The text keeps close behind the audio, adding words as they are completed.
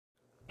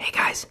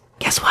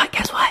what?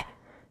 Guess what?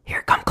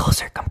 Here, come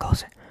closer, come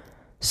closer.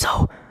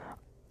 So,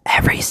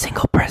 every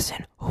single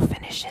person who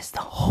finishes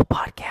the whole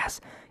podcast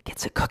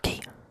gets a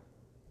cookie.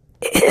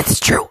 It's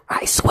true,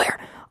 I swear.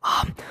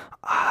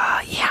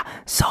 Yeah.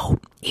 So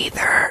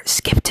either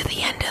skip to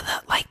the end of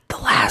the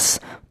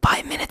last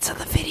 5 minutes of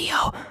the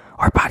video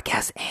or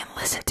podcast and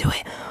listen to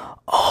it,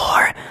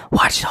 or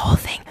watch the whole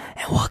thing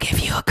and we'll give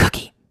you a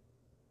cookie.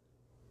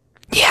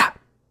 Yeah,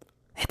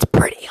 it's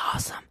pretty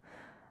awesome.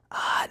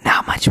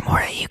 Not much more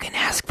that you can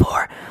ask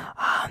for.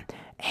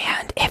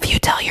 And if you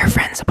tell your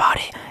friends about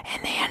it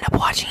and they end up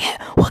watching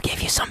it, we'll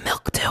give you some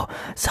milk too.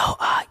 So,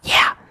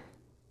 yeah.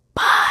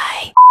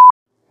 Bye.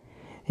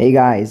 Hey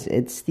guys,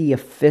 it's the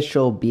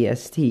official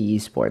BST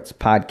eSports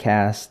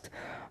podcast.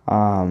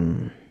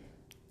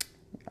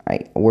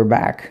 We're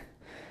back.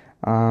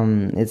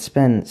 It's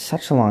been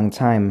such a long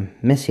time.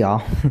 Miss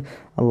y'all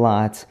a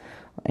lot.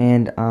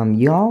 And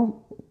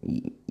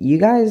you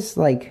guys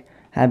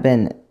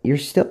you're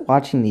still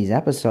watching these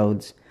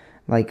episodes.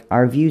 Like,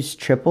 our views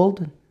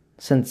tripled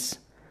since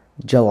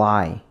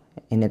July,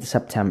 and it's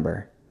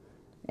September.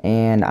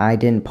 And I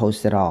didn't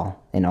post at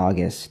all in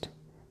August.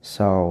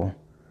 So,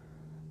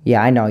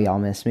 yeah, I know y'all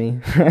miss me.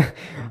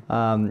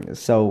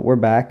 So we're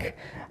back.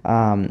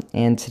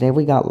 And today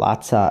we got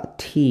lots of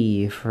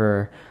tea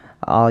for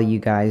all you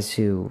guys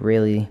who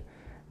really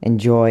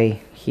enjoy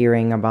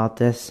hearing about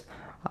this.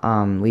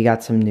 We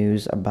got some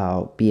news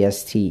about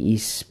BST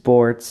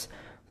eSports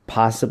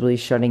possibly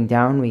shutting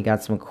down. We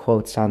got some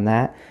quotes on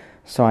that.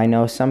 So I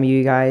know some of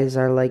you guys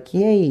are like,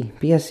 yay,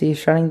 BST is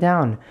shutting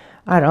down.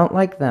 I don't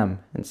like them.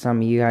 And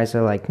some of you guys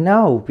are like,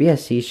 no,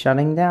 BST is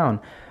shutting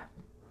down.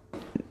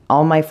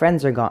 All my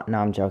friends are gone. No,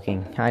 I'm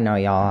joking. I know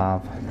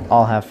y'all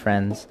all have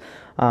friends.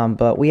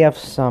 But we have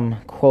some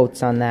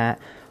quotes on that.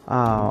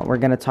 We're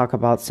going to talk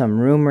about some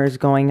rumors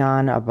going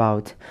on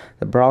about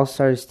the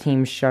BrawlStars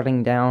team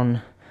shutting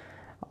down.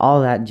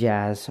 All that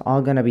jazz.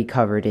 All going to be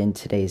covered in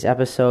today's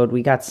episode.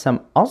 We got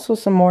some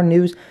more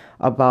news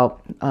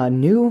about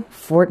new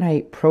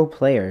Fortnite pro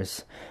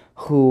players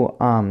who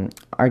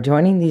are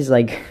joining these,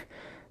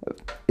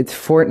 it's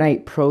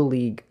Fortnite Pro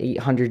League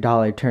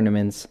 $800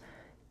 tournaments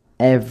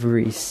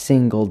every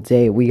single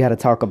day. We got to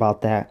talk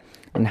about that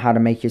and how to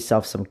make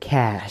yourself some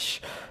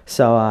cash.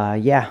 So,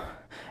 yeah,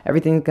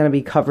 everything's going to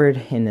be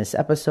covered in this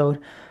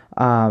episode.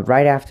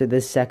 Right after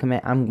this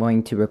segment, I'm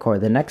going to record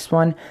the next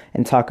one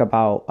and talk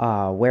about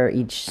where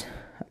you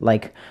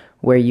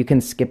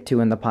can skip to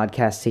in the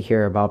podcast to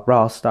hear about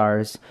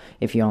BrawlStars.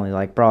 If you only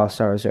like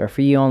BrawlStars, or if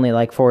you only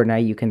like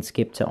Fortnite, you can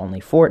skip to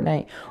only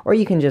Fortnite, or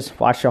you can just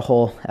watch the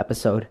whole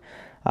episode.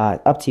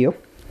 Up to you.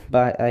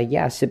 But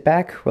yeah, sit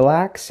back,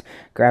 relax,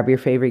 grab your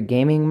favorite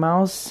gaming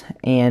mouse,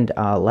 and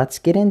let's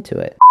get into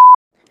it.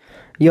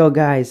 Yo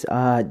guys,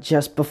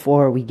 just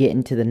before we get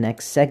into the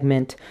next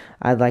segment,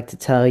 I'd like to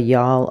tell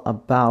y'all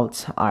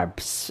about our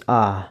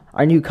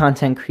new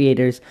content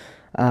creators.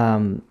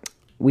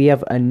 We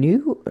have a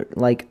new,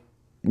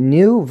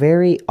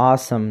 very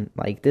awesome,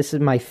 this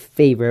is my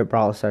favorite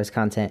BrawlStars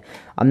content.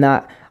 I'm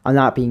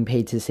not being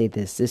paid to say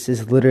this. This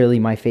is literally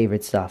my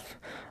favorite stuff.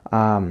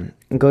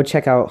 Go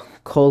check out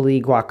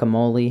Coley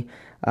Guacamole.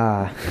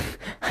 I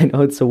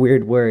know it's a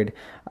weird word.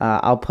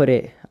 I'll put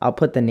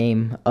the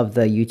name of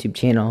the YouTube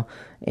channel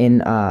in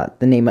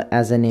the name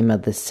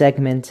of the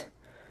segment.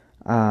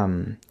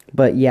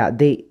 But yeah,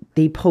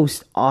 they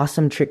post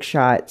awesome trick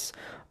shots,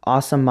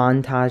 awesome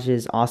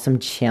montages, awesome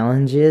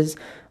challenges,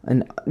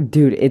 and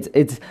dude,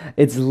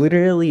 it's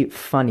literally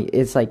funny.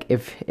 It's like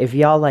if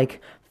y'all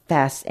like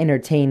fast,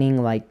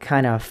 entertaining,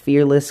 kind of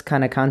fearless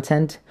kind of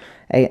content,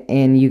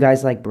 and you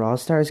guys like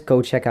BrawlStars,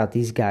 go check out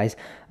these guys.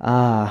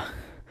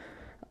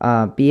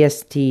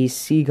 BST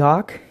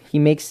Seagawk, he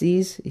makes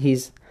these.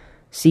 He's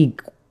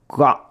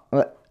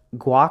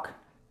Guac.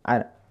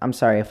 I'm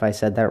sorry if I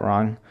said that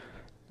wrong.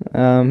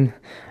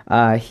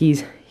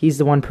 He's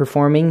the one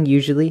performing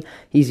usually.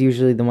 He's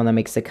usually the one that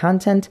makes the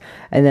content,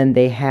 and then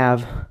they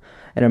have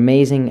an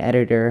amazing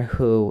editor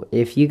who,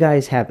 if you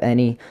guys have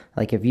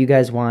if you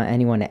guys want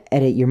anyone to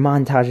edit your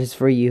montages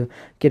for you,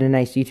 get a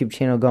nice YouTube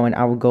channel going,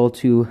 I will go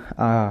to,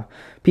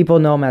 people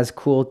know him as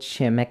Cool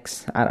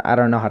Chimix. I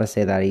don't know how to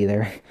say that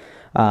either.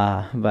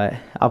 But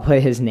I'll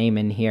put his name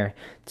in here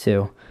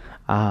too.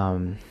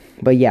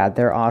 But yeah,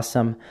 they're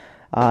awesome.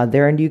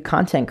 They're new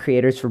content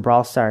creators for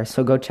BrawlStars,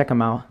 so go check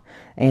them out.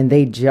 And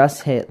they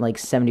just hit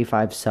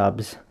 75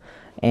 subs.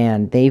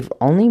 And they've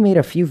only made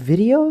a few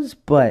videos,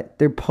 but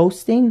they're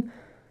posting.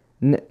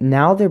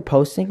 Now they're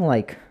posting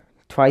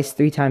twice,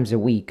 3 times a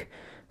week.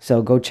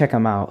 So go check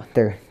them out.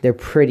 They're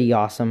pretty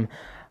awesome.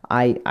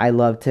 I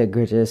love to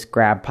just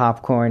grab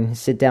popcorn,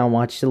 sit down,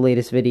 watch the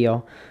latest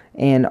video.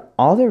 And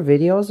all their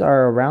videos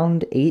are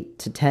around 8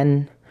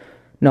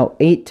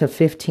 to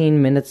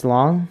 15 minutes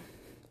long.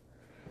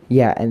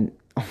 Yeah, and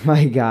oh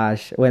my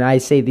gosh, when I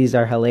say these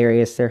are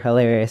hilarious, they're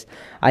hilarious.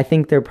 I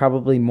think they're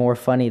probably more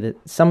funny.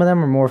 Some of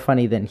them are more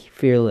funny than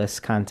Fearless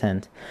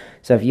content.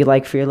 So if you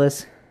like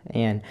Fearless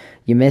and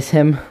you miss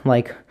him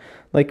like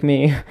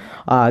me,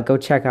 go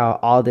check out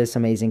all this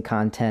amazing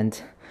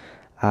content.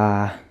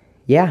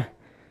 Yeah.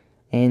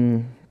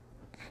 And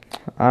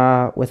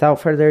without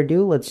further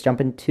ado, let's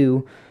jump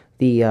into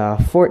the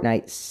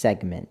Fortnite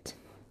segment.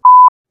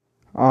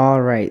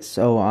 Alright,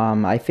 so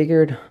I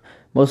figured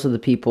most of the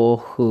people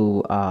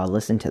who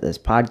listen to this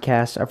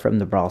podcast are from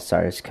the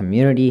BrawlStars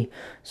community,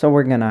 so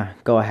we're gonna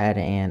go ahead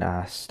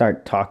and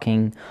start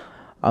talking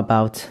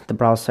about the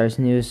BrawlStars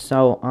news.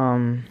 So,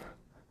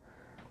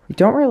 we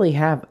don't really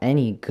have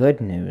any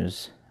good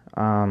news.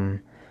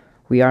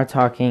 We are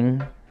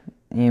talking,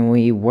 and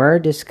we were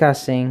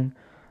discussing,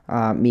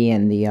 me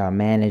and the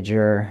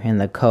manager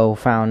and the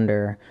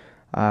co-founder,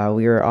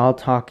 we were all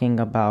talking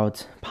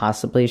about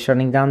possibly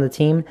shutting down the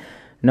team.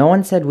 No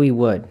one said we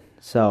would,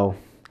 so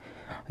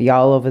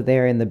y'all over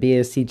there in the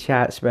BST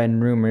chat spreading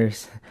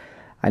rumors.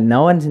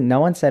 No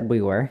one said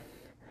we were.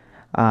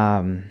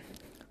 Our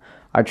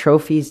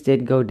trophies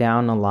did go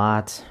down a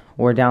lot.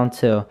 We're down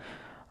to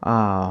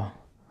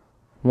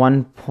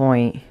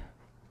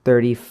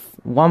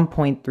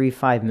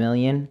 1.35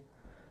 million.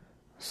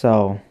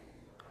 So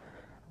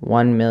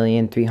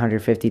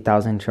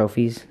 1,350,000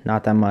 trophies.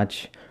 Not that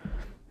much.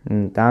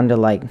 And down to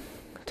like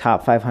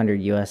top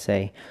 500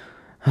 USA.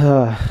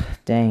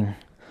 Dang.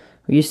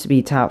 We used to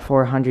be top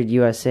 400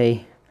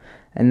 USA,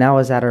 and that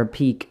was at our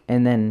peak.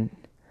 And then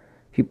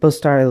people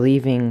started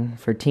leaving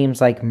for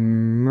teams like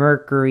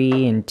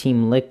Mercury and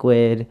Team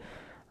Liquid.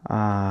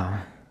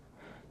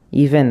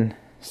 Even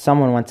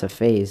someone went to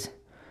FaZe.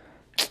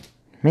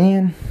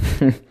 Man,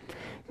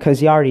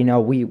 because you already know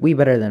we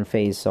better than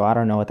FaZe, so I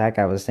don't know what that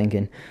guy was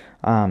thinking.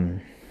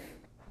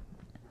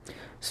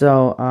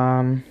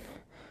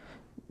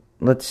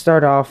 Let's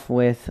start off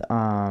with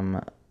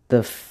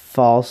the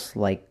false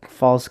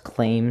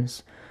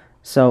claims.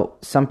 So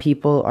some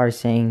people are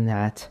saying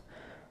that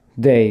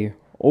they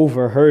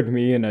overheard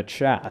me in a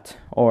chat,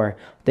 or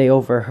they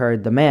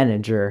overheard the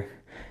manager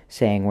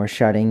saying we're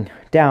shutting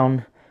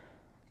down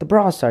the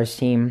BrawlStars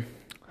team.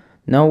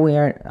 No, we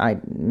aren't.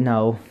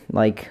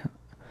 Like,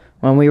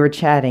 when we were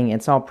chatting,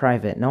 it's all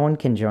private. No one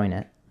can join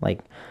it. Like,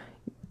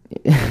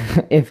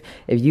 if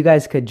you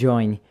guys could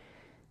join,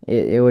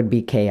 it would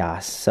be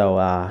chaos.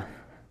 So,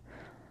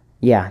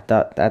 yeah,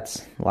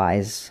 that's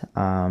lies.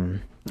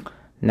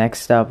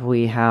 Next up,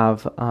 we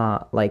have,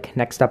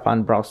 next up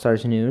on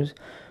BrawlStars news,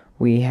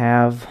 we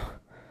have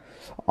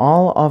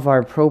all of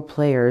our pro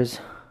players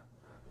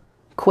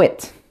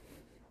quit.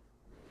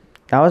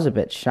 That was a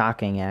bit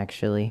shocking,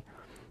 actually.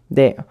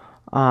 They,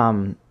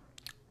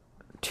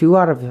 two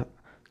out of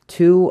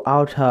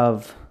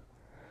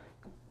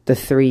the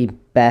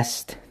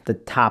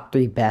top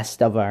three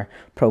best of our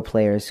pro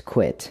players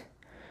quit.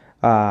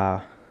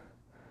 Yeah.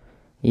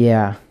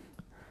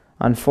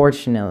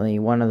 Unfortunately,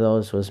 one of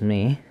those was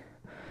me.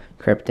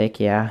 Cryptic,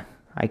 yeah.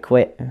 I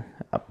quit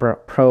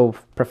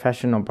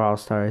professional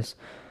BrawlStars.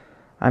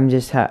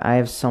 I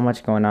have so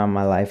much going on in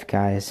my life,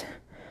 guys.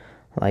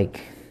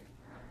 Like,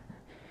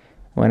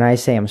 when I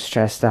say I'm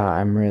stressed out,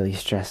 I'm really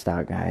stressed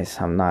out, guys.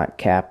 I'm not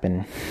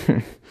capping.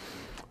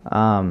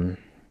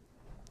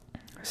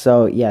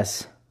 So,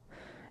 yes,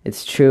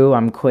 it's true.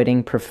 I'm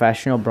quitting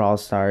professional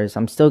BrawlStars.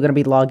 I'm still going to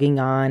be logging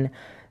on,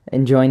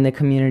 enjoying the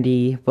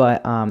community.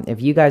 But if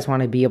you guys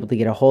want to be able to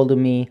get a hold of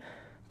me,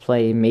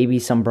 play maybe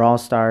some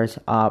BrawlStars,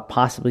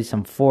 possibly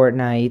some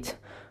Fortnite,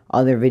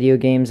 other video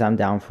games, I'm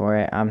down for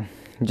it. I'm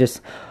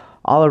just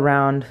all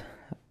around,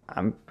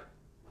 I'm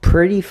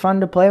pretty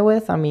fun to play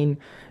with. I mean,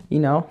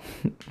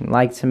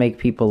 like to make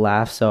people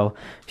laugh. So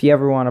if you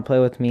ever want to play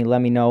with me, let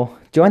me know.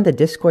 Join the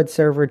Discord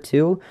server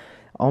too.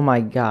 Oh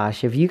my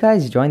gosh, if you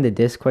guys joined the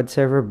Discord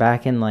server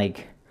back in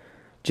like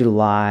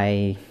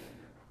July,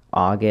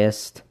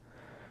 August,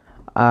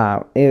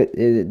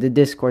 the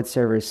Discord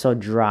server is so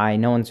dry.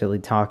 No one's really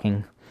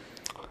talking.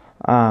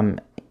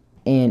 And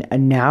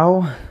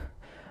now,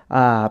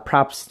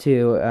 props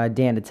to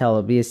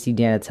Danatello, BST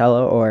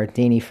Danatello, or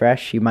Danny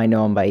Fresh. You might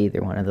know him by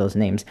either one of those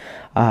names.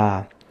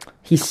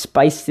 He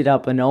spiced it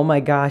up, and oh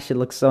my gosh, it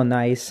looks so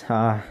nice.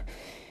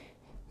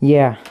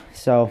 Yeah,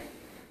 so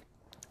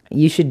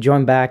you should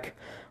join back.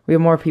 We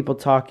have more people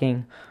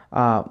talking,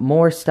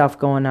 more stuff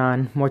going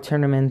on, more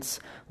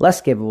tournaments,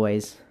 less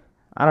giveaways.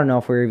 I don't know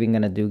if we're even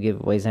going to do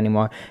giveaways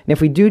anymore. And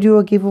if we do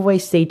a giveaway,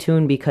 stay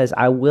tuned, because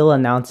I will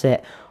announce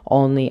it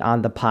only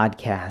on the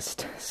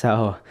podcast.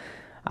 So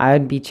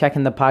I'd be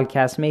checking the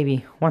podcast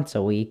maybe once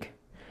a week.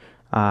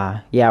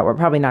 Yeah, we're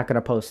probably not going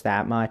to post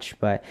that much,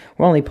 but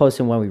we're only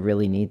posting when we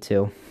really need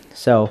to.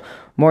 So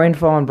more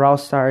info on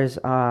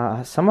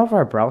BrawlStars. Some of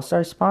our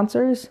BrawlStars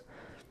sponsors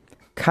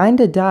kind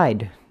of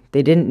died.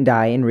 They didn't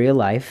die in real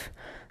life.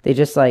 They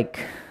just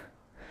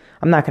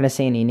I'm not going to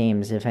say any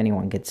names if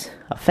anyone gets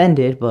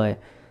offended, but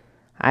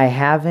I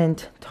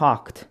haven't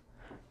talked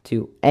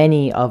to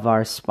any of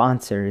our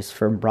sponsors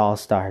for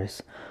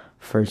BrawlStars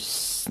for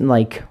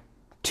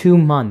 2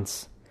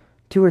 months,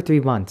 2 or 3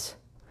 months.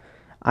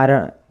 I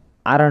don't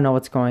know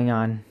what's going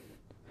on,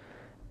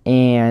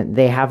 and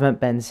they haven't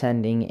been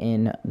sending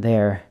in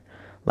their,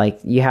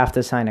 you have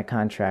to sign a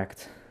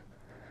contract,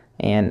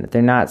 and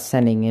they're not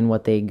sending in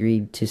what they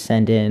agreed to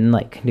send in,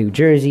 like new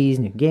jerseys,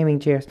 new gaming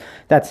chairs.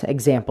 That's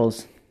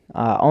examples.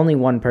 Only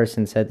one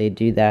person said they'd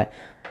do that.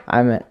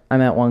 I'm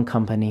at one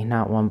company,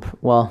 not one.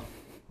 Well,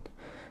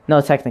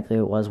 no, technically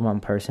it was one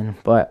person,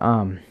 but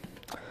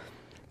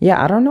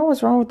yeah, I don't know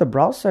what's wrong with the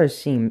BrawlStars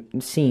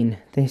scene.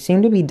 They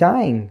seem to be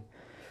dying.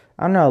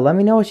 I don't know. Let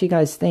me know what you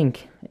guys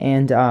think,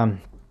 and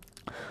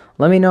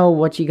let me know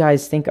what you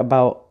guys think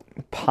about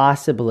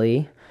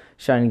possibly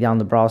shutting down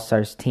the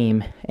BrawlStars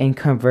team and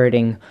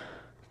converting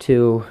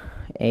to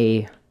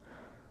a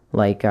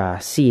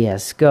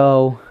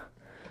CS:GO,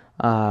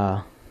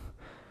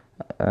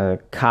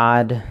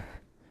 COD,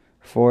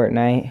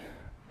 Fortnite.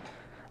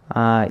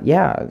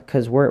 Yeah,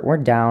 because we're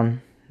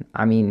down.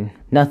 I mean,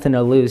 nothing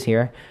to lose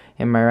here.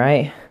 Am I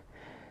right?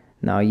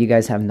 No, you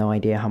guys have no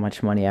idea how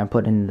much money I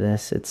put into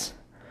this. It's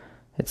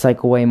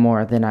like way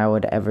more than I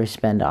would ever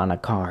spend on a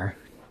car.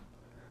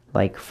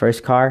 Like,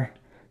 first car,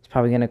 it's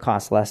probably going to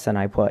cost less than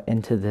I put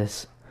into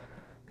this,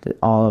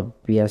 all of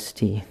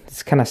BST.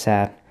 It's kind of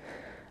sad.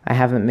 I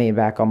haven't made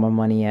back all my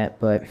money yet,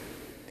 but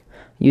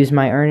use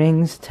my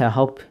earnings to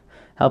help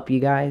you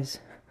guys.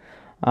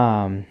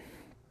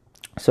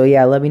 So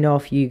yeah, let me know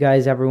if you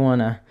guys ever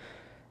want to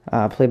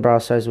play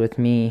BrawlStars with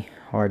me,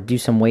 or do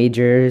some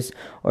wagers,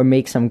 or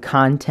make some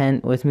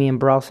content with me in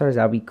BrawlStars.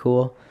 That'd be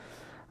cool.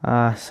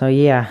 So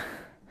yeah,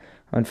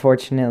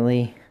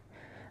 unfortunately,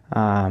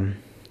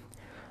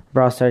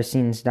 BrawlStars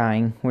scene's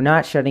dying. We're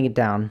not shutting it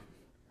down,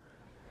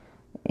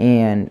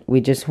 and we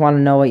just want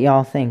to know what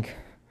y'all think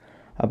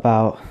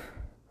about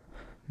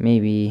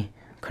maybe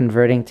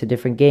converting to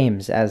different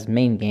games as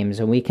main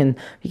games, and we can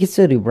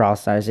still do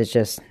BrawlStars. It's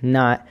just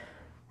not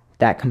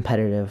that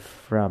competitive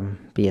from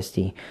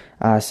BST.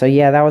 So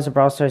yeah, that was a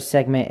BrawlStars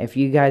segment. If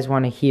you guys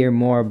want to hear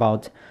more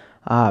about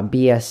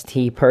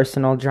BST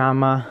personal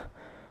drama,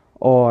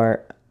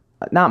 or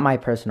not my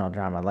personal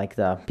drama, like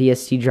the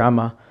BST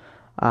drama,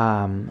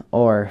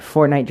 or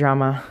Fortnite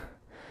drama,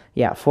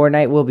 yeah,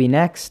 Fortnite will be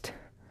next,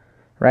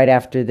 right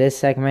after this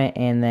segment,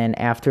 and then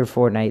after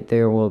Fortnite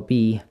there will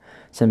be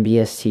some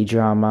BST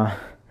drama,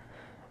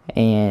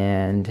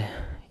 and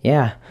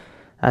yeah,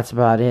 that's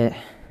about it.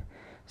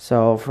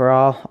 So for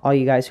all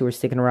you guys who are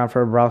sticking around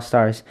for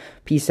BrawlStars,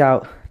 peace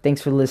out. Thanks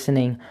for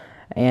listening,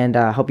 and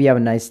hope you have a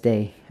nice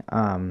day.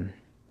 And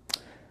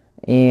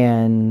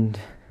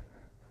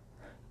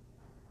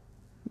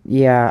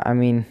yeah, I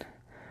mean,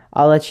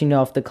 I'll let you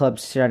know if the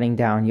club's shutting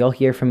down. You'll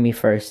hear from me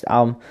first.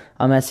 I'll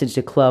message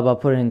the club. I'll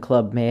put it in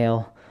club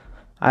mail.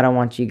 I don't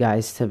want you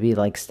guys to be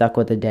like stuck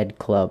with a dead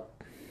club.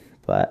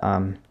 But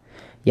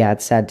yeah,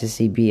 it's sad to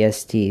see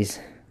BST's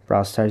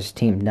BrawlStars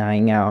team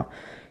dying out,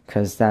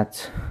 because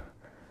that's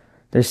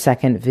their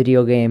second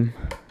video game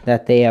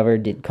that they ever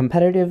did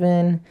competitive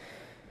in,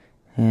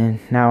 and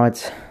now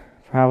it's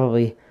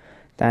probably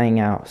dying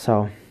out.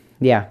 So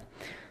yeah,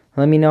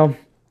 let me know.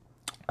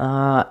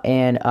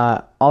 And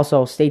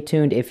also stay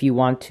tuned if you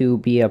want to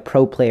be a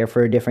pro player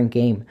for a different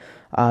game,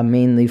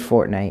 mainly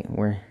Fortnite.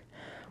 We're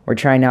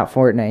trying out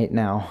Fortnite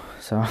now,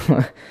 so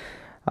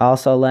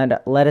also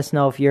let us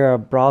know if you're a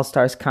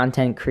BrawlStars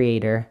content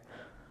creator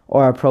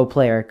or a pro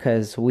player,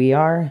 because we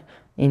are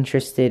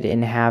interested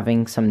in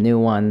having some new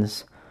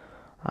ones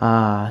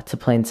to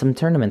play in some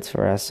tournaments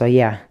for us. So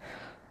yeah,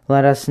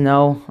 let us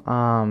know.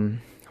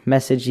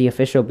 Message the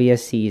official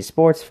BST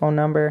eSports phone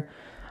number.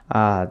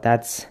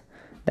 That's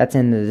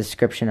in the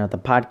description of the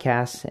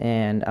podcast.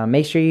 And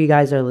make sure you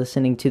guys are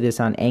listening to this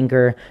on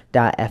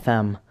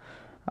anchor.fm.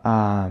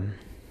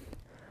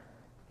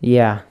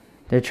 Yeah,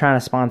 they're trying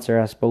to sponsor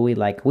us, but we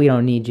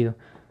don't need you.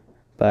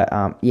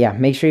 But yeah,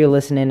 make sure you're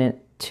listening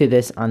to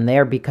this on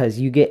there, because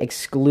you get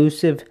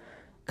exclusive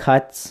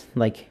cuts.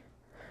 Like,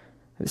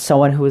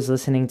 someone who is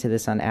listening to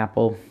this on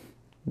Apple,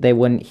 they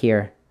wouldn't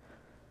hear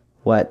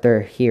what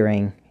they're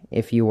hearing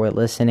if you were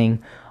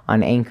listening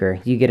on Anchor.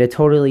 You get a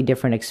totally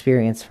different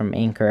experience from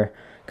Anchor,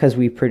 because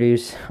we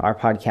produce our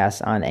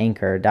podcast on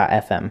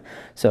anchor.fm.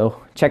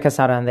 So check us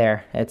out on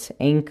there. It's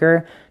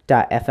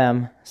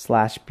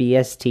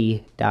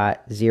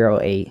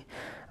anchor.fm/bst.08.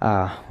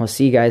 We'll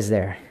see you guys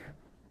there.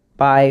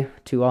 Bye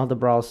to all the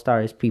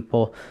BrawlStars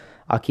people.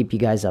 I'll keep you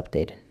guys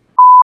updated.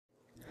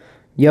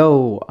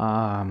 Yo,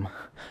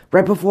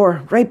 right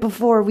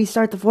before we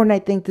start the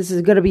Fortnite thing, this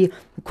is gonna be a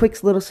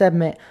quick little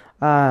segment.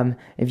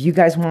 If you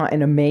guys want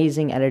an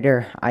amazing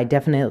editor, I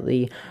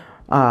definitely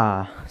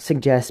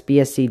suggest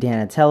BST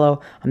Donatello.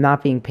 I'm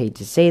not being paid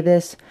to say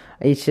this.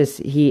 It's just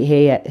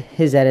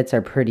his edits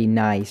are pretty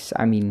nice.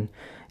 I mean,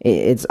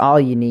 it's all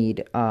you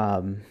need.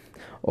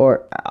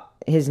 Or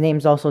his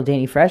name's also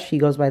Danny Fresh. He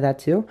goes by that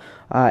too.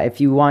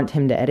 If you want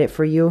him to edit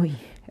for you,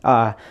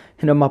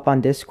 hit him up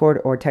on Discord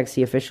or text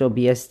the official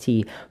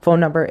BST phone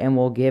number, and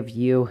we'll give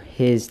you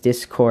his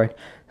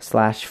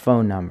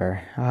Discord/phone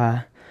number.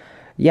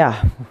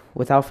 Yeah,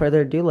 without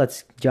further ado,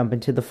 let's jump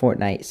into the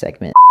Fortnite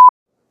segment.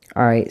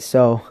 Alright,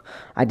 so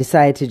I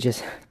decided to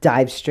just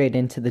dive straight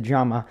into the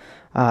drama.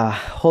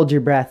 Hold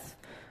your breath.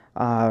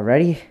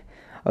 Ready?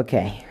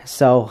 Okay,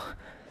 so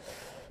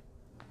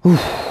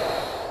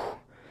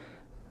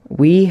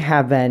we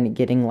have been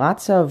getting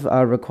lots of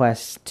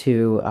requests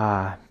to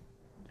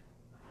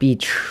be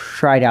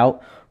tried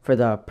out for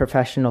the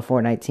professional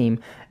Fortnite team,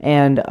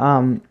 and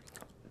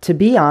to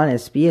be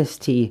honest,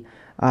 BST,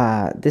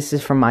 this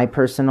is from my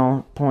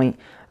personal point.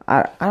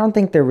 I don't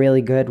think they're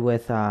really good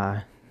with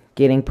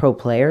getting pro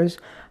players.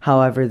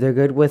 However, they're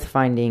good with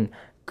finding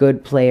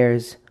good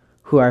players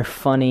who are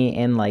funny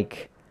and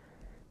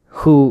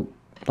who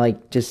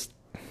just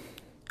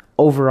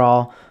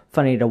overall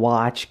funny to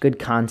watch, good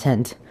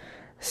content.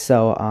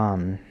 So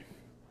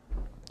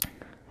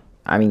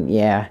I mean,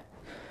 yeah,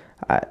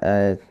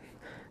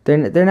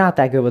 they're not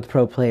that good with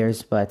pro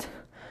players, but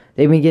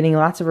they've been getting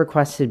lots of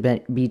requests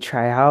to be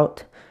try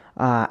out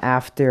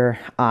after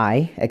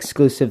I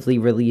exclusively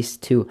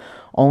released to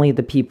only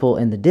the people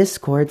in the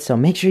Discord. So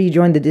make sure you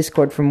join the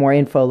Discord for more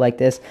info like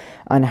this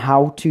on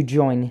how to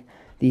join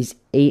these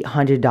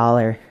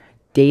 $800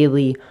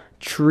 daily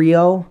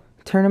trio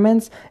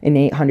tournaments and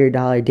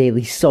 $800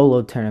 daily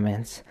solo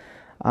tournaments.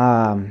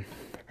 And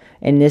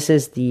this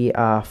is the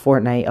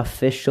Fortnite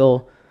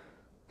official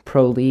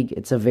Pro League.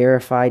 It's a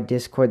verified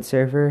Discord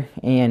server,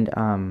 and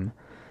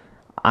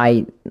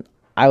I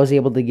was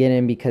able to get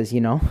in because,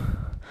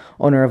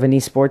 owner of an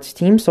eSports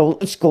team, so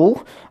let's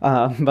go.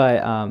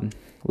 But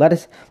let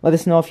us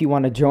know if you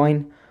want to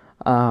join.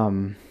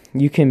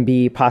 You can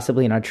be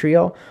possibly in a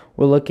trio.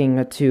 We're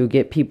looking to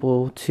get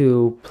people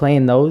to play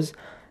in those,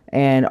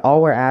 and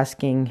all we're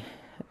asking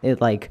is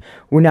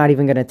we're not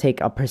even gonna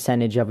take a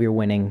percentage of your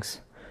winnings.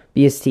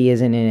 BST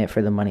isn't in it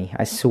for the money,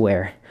 I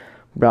swear.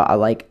 Bro,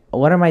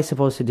 what am I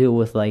supposed to do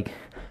with $5?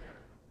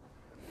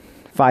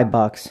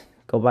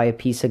 Go buy a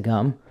piece of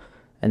gum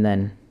and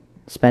then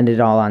spend it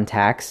all on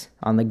tax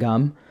on the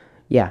gum?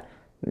 Yeah,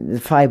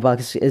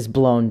 $5 is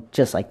blown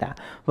just like that.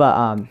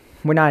 But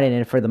we're not in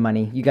it for the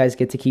money. You guys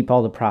get to keep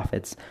all the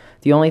profits.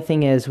 The only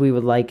thing is, we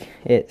would like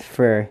it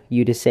for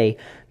you to say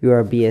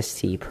you're a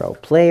BST pro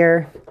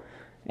player,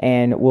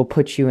 and we'll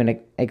put you in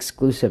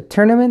exclusive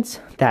tournaments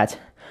that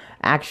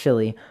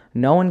actually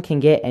no one can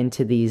get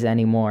into these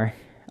anymore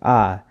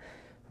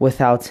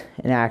without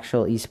an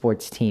actual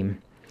esports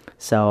team.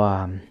 So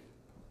a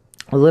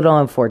little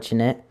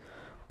unfortunate,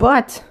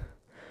 but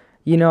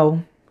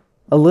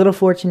a little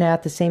fortunate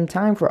at the same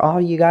time for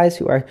all you guys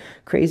who are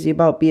crazy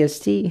about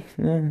BST.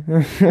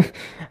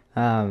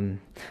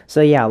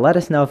 So yeah, let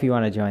us know if you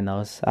want to join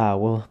those.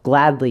 We'll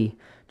gladly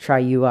try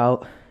you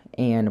out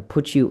and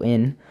put you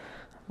in.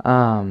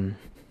 And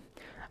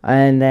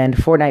then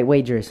Fortnite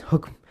wagers.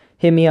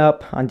 Hit me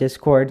up on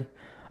Discord.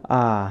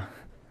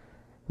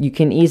 You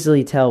can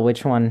easily tell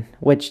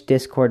which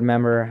Discord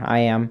member I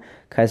am,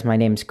 because my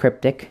name's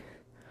Cryptic.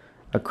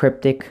 A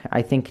Cryptic,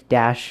 I think,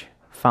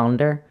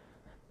 _founder.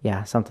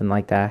 Yeah, something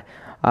like that.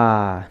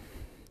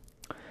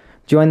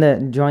 Join the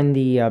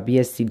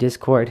BST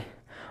Discord.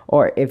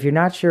 Or if you're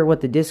not sure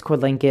what the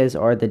Discord link is,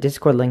 or the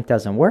Discord link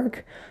doesn't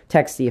work,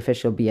 text the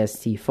official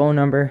BST phone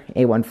number,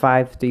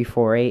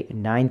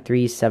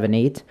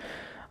 815-348-9378.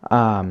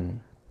 And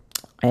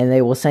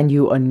they will send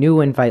you a new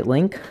invite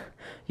link.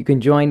 You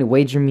can join,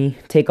 wager me,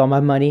 take all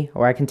my money,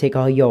 or I can take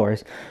all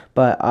yours.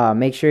 But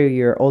make sure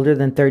you're older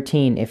than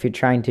 13 if you're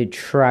trying to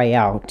try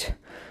out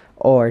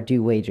or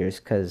do wagers,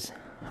 because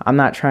I'm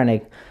not trying to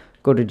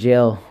go to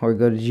jail or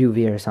go to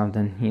juvie or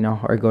something,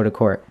 or go to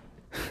court.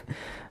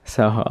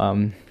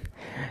 So,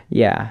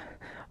 yeah.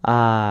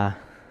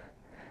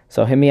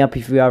 So hit me up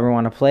if you ever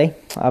want to play.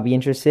 I'll be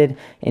interested.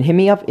 And hit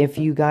me up if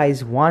you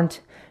guys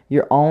want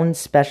your own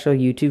special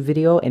YouTube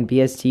video in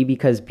BST,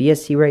 because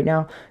BST right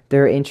now,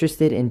 they're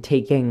interested in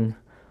taking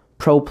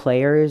pro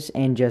players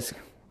and just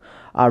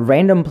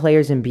random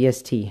players in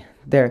BST.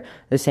 They're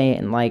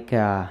saying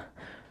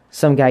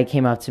some guy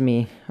came up to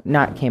me,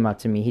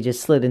 he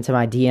just slid into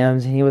my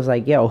DMs and he was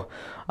like, yo,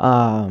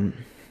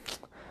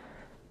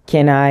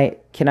 can I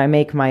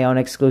make my own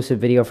exclusive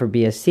video for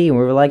BST? And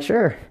we were like,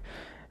 sure.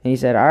 And he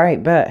said, all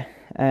right, bet.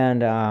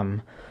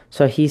 And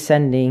so he's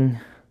sending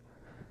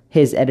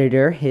his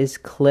editor his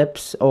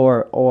clips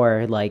or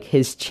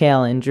his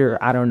challenge,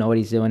 or I don't know what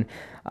he's doing.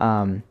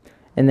 And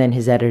then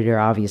his editor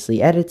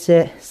obviously edits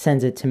it,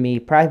 sends it to me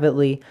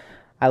privately.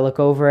 I look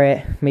over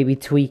it, maybe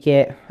tweak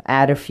it,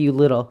 add a few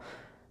little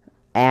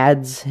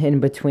ads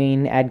in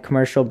between, add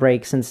commercial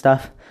breaks and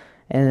stuff,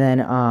 and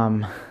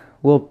then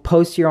we'll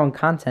post your own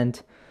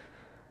content.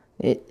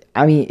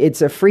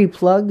 It's a free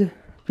plug.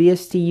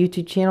 BST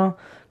YouTube channel,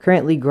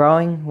 currently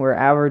growing. We're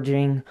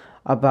averaging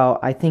about,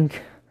 I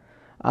think,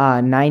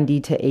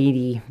 90 to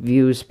 80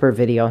 views per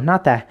video.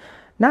 Not that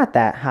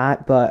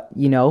hot, but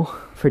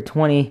for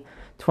 20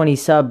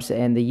 subs,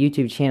 and the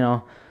YouTube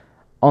channel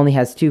only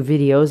has 2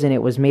 videos and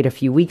it was made a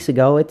few weeks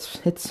ago,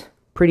 it's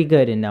pretty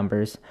good in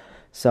numbers.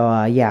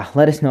 So yeah,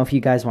 let us know if you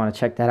guys want to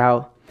check that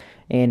out.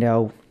 And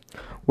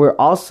we're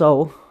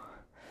also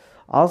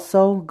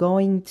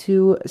going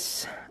to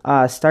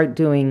start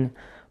doing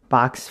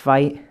box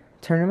fight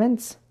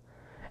tournaments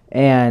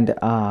and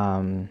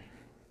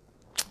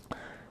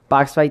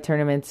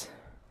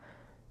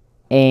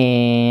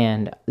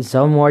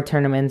zone war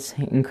tournaments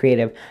in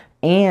creative,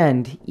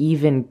 and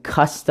even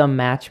custom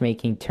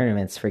matchmaking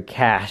tournaments for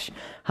cash.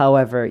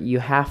 However, you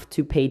have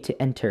to pay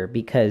to enter,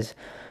 because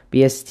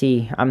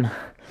BST,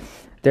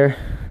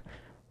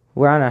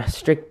 we're on a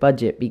strict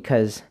budget,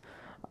 because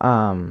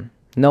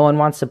no one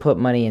wants to put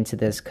money into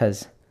this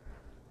because,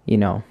 you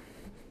know,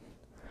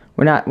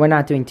 we're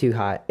not doing too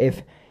hot.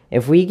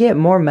 If we get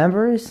more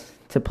members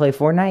to play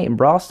Fortnite and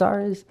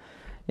BrawlStars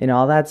and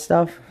all that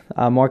stuff,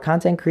 more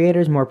content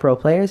creators, more pro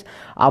players,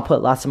 I'll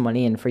put lots of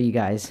money in for you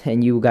guys,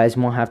 and you guys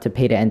won't have to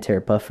pay to enter.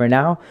 But for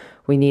now,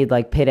 we need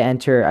like pay to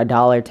enter,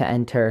 $1 to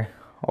enter,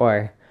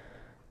 or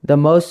the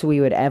most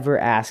we would ever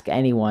ask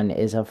anyone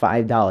is a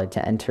 $5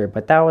 to enter.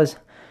 But that was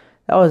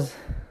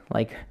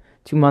like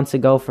 2 months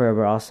ago for a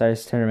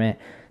BrawlStars tournament.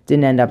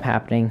 Didn't end up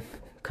happening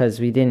because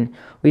we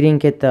didn't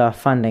get the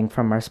funding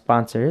from our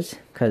sponsors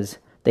because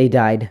they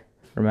died.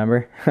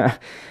 Remember?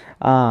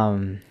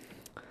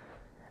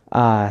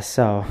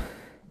 So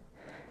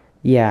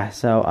yeah,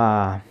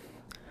 so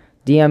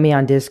DM me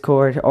on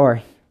Discord,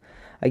 or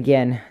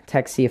again,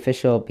 text the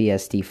official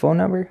BST phone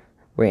number.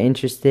 We're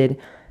interested,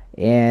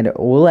 and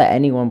we'll let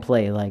anyone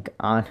play, like,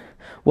 on,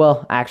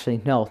 well,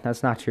 actually, no,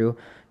 that's not true.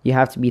 You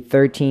have to be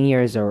 13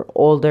 years or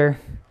older,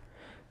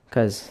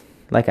 because,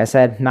 like I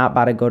said, not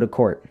about to go to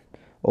court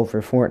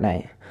over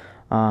Fortnite.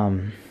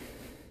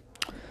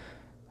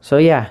 So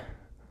yeah,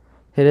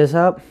 hit us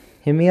up,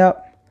 hit me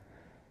up,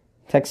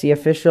 text the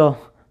official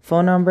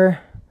phone number,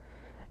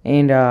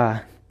 and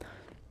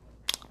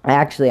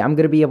actually, I'm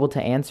gonna be able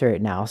to answer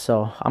it now,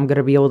 so I'm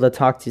gonna be able to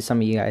talk to some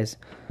of you guys.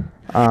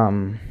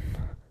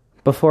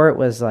 Before it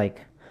was like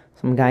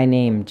some guy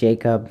named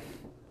Jacob,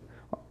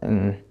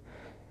 and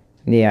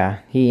yeah,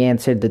 he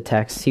answered the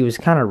text. He was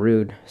kind of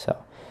rude,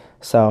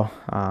 so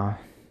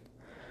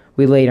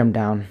we laid him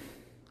down.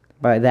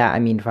 By that I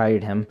mean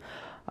fired him.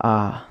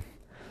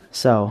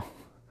 So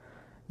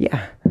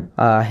yeah,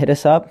 hit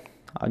us up.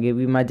 I'll give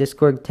you my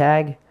Discord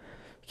tag. You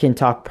can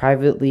talk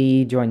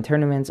privately, join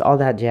tournaments, all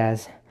that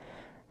jazz.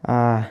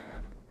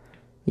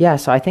 Yeah,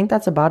 so I think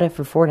that's about it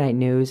for Fortnite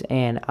news,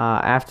 and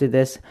after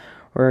this,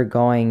 we're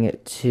going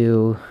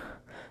to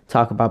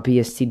talk about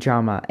BST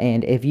drama.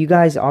 And if you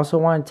guys also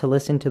wanted to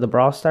listen to the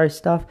BrawlStars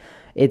stuff,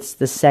 it's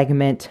the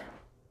segment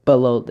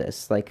below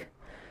this. Like,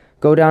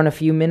 go down a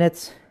few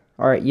minutes,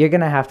 or you're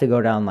gonna have to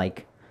go down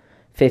like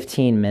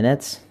 15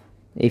 minutes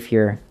if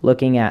you're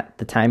looking at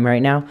the time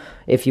right now,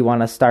 if you want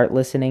to start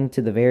listening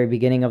to the very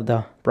beginning of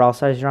the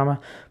BrawlStars drama.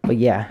 But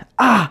yeah,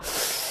 I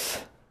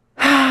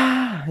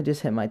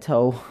just hit my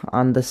toe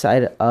on the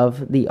side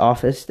of the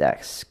office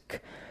desk.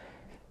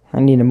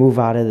 I need to move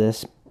out of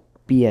this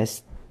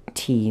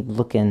BST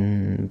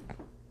looking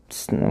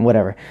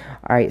whatever.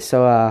 Alright,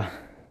 so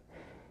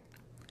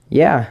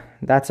yeah,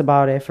 that's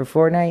about it for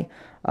Fortnite.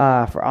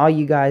 For all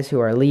you guys who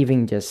are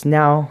leaving just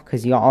now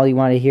because all you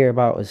wanted to hear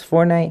about was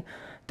Fortnite,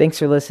 thanks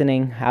for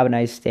listening. Have a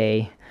nice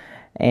day,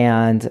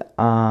 and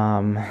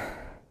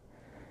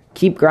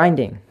keep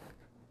grinding.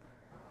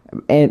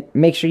 And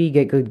make sure you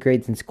get good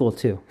grades in school,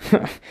 too.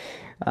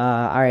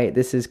 Alright,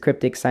 this is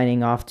Cryptic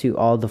signing off to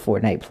all the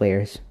Fortnite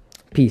players.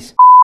 Peace.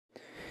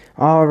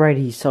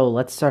 Alrighty, so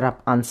let's start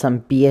up on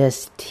some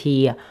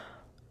BST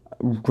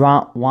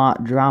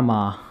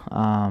drama.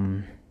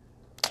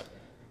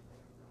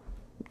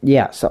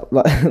 Yeah, so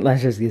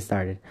let's just get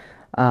started.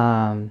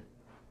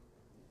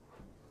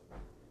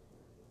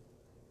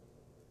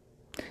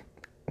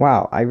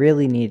 Wow, I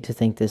really need to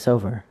think this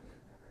over.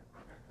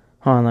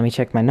 Hold on, let me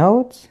check my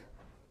notes.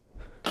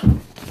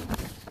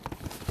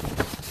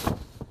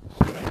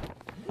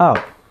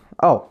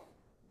 Oh,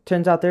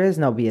 turns out there is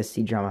no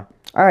BST drama.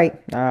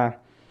 Alright,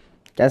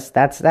 guess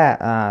that's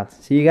that.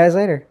 See you guys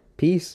later. Peace.